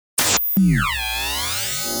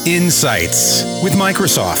Insights with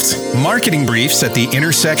Microsoft. Marketing briefs at the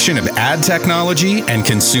intersection of ad technology and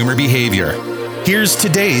consumer behavior. Here's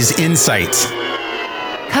today's insight.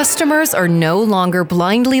 Customers are no longer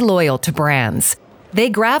blindly loyal to brands. They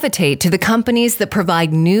gravitate to the companies that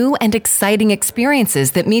provide new and exciting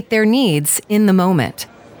experiences that meet their needs in the moment.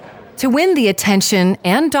 To win the attention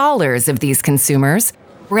and dollars of these consumers,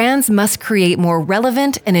 brands must create more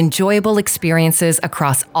relevant and enjoyable experiences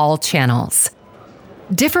across all channels.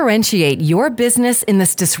 Differentiate your business in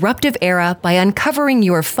this disruptive era by uncovering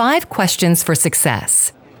your 5 questions for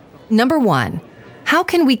success. Number 1, how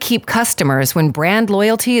can we keep customers when brand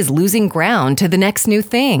loyalty is losing ground to the next new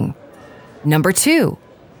thing? Number 2,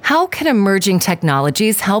 how can emerging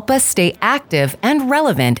technologies help us stay active and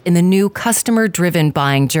relevant in the new customer-driven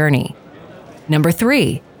buying journey? Number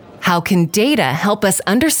 3, how can data help us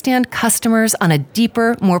understand customers on a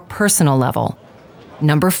deeper, more personal level?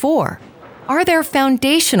 Number 4, are there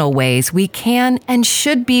foundational ways we can and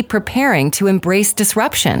should be preparing to embrace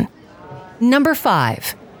disruption? Number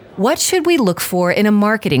 5, what should we look for in a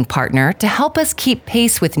marketing partner to help us keep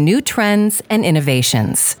pace with new trends and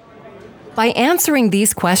innovations? By answering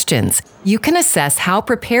these questions, you can assess how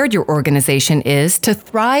prepared your organization is to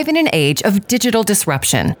thrive in an age of digital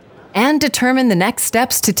disruption and determine the next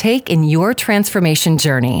steps to take in your transformation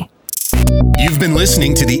journey. You've been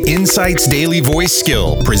listening to the Insights Daily Voice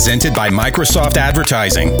Skill presented by Microsoft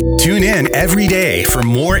Advertising. Tune in every day for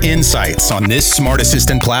more insights on this smart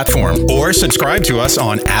assistant platform or subscribe to us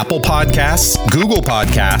on Apple Podcasts, Google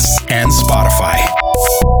Podcasts, and Spotify.